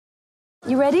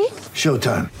You ready?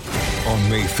 Showtime. On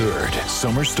May 3rd,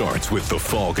 summer starts with The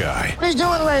Fall Guy. Let's do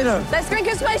it later. Let's drink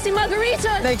a spicy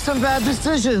margarita. Make some bad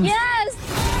decisions. Yes!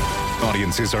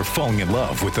 Audiences are falling in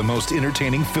love with the most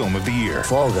entertaining film of the year.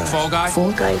 Fall Guy. Fall Guy?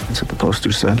 Fall Guy. That's what the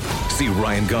poster said. See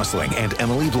Ryan Gosling and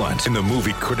Emily Blunt in the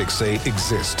movie critics say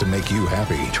exists to make you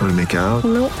happy. Trying to make it out?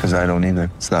 Nope. Because I don't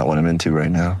either. It's not what I'm into right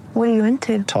now. What are you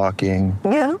into? Talking.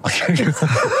 Yeah.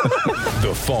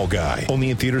 The Fall Guy.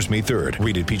 Only in theaters May 3rd.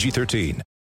 Rated PG-13.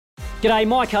 G'day,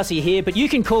 Mike Hussey here, but you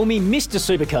can call me Mr.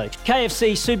 Supercoach.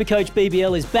 KFC Supercoach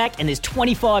BBL is back and there's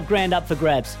 25 grand up for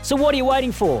grabs. So what are you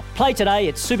waiting for? Play today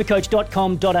at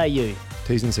supercoach.com.au.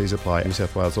 T's and C's apply. New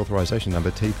South Wales authorisation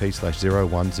number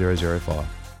TP/01005.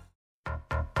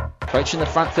 Approaching the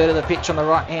front third of the pitch on the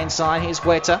right-hand side. Here's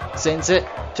Weta. Sends it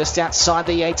just outside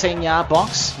the 18-yard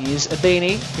box. Here's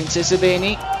Abini. Princess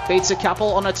Abini beats a couple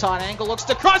on a tight angle. Looks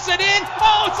to cross it in.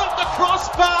 Oh, it's off the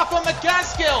crossbar for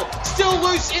McCaskill. Still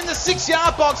loose in the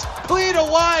 6-yard box. Cleared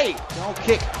away. Goal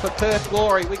kick for Perth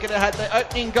Glory. We could have had the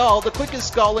opening goal, the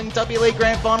quickest goal in W League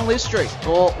Grand Final history.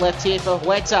 Ball left here for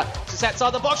Weta. Just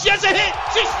outside the box. She has a hit.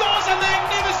 She scores a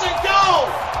magnificent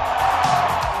goal.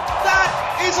 That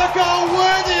is a goal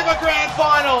worthy of a grand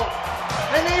final.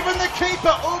 And even the keeper,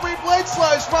 Aubrey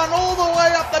Bledslow's run all the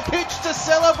way up the pitch to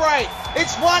celebrate.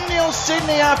 It's 1-0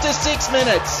 Sydney after 6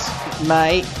 minutes.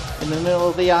 May in the middle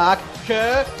of the arc.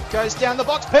 Kerr goes down the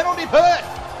box. Penalty Perth.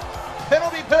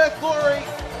 Penalty Perth Glory.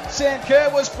 Sam Kerr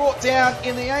was brought down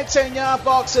in the 18-yard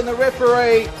box and the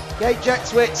referee, Kate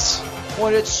Jackswitz,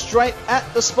 pointed straight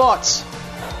at the spot.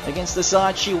 Against the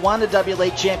side she won the W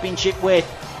League Championship with.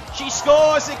 She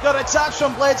scores, it got a touch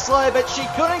from Bledsoe, but she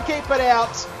couldn't keep it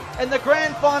out. And the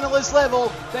grand final is level,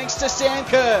 thanks to Sam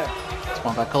Kerr. It's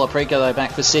one by Colaprico, though,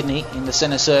 back for Sydney in the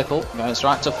centre circle. Goes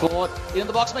right to Ford, in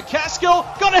the box, McCaskill,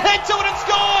 got a head to it and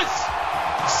scores!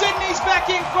 Sydney's back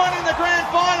in front in the grand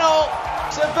final.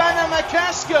 Savannah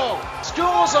McCaskill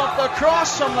scores off the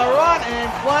cross from the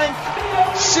right-hand flank.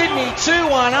 Sydney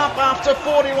 2-1 up after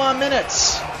 41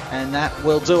 minutes. And that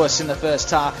will do us in the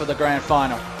first half of the grand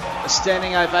final. A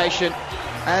standing ovation,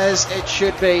 as it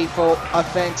should be, for a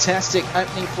fantastic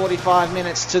opening 45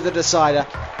 minutes to the decider.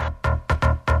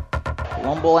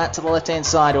 Long ball out to the left-hand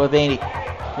side to Abini.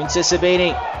 Princess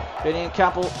Abini, beating a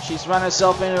couple. She's run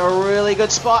herself into a really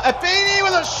good spot. Abini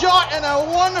with a shot and a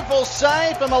wonderful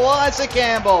save from Eliza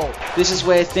Campbell. This is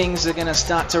where things are going to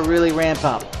start to really ramp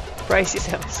up. Brace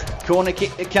yourselves. Corner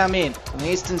kick to come in on the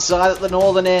eastern side at the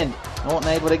northern end. Norton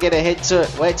able to get a head to it.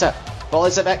 Weta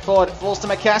volleys it back forward. It falls to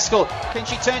McCaskill. Can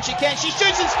she turn? She can. She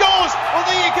shoots and scores. Well,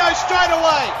 there you go, straight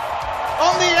away.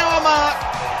 On the hour mark,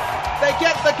 they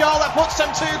get the goal that puts them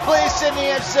 2 clear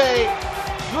Sydney FC.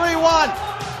 3-1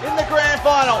 in the grand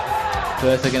final.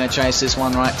 Perth are going to chase this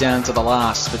one right down to the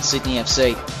last, but Sydney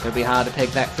FC, it'll be hard to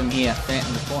peg back from here.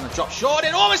 Fenton, the corner drop short.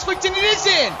 It almost flicked in. It is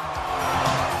in.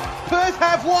 Perth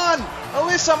have won.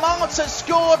 Alyssa Mullins has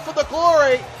scored for the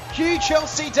Glory. Huge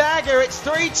Chelsea dagger. It's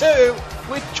 3-2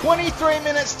 with 23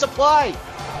 minutes to play.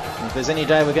 If there's any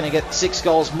day we're going to get 6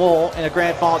 goals more in a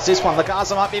grand final, it's this one.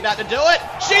 Lagaza might be about to do it.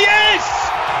 She is!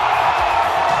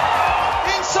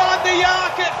 Inside the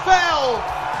arc it fell.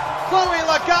 Chloe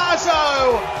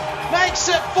Lagazo makes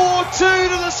it 4-2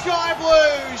 to the Sky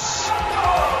Blues.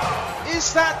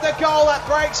 Is that the goal that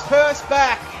breaks Perth's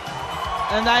back?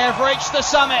 And they have reached the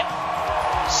summit.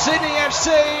 Sydney FC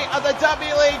are the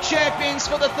W League champions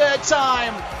for the 3rd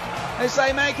time as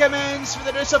they make amends for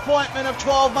the disappointment of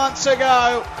 12 months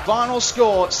ago. Final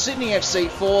score, Sydney FC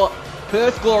 4,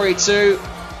 Perth Glory 2,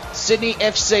 Sydney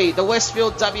FC, the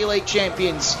Westfield W League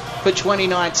champions for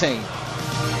 2019.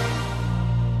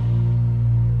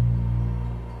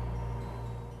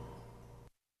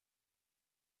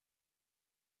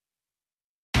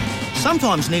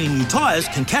 Sometimes needing new tyres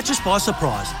can catch us by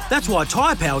surprise. That's why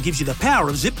Tyre Power gives you the power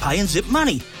of Zip Pay and Zip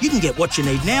Money. You can get what you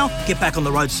need now, get back on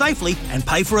the road safely and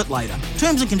pay for it later.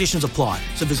 Terms and conditions apply.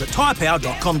 So visit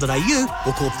tyrepower.com.au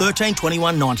or call 13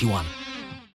 21 91.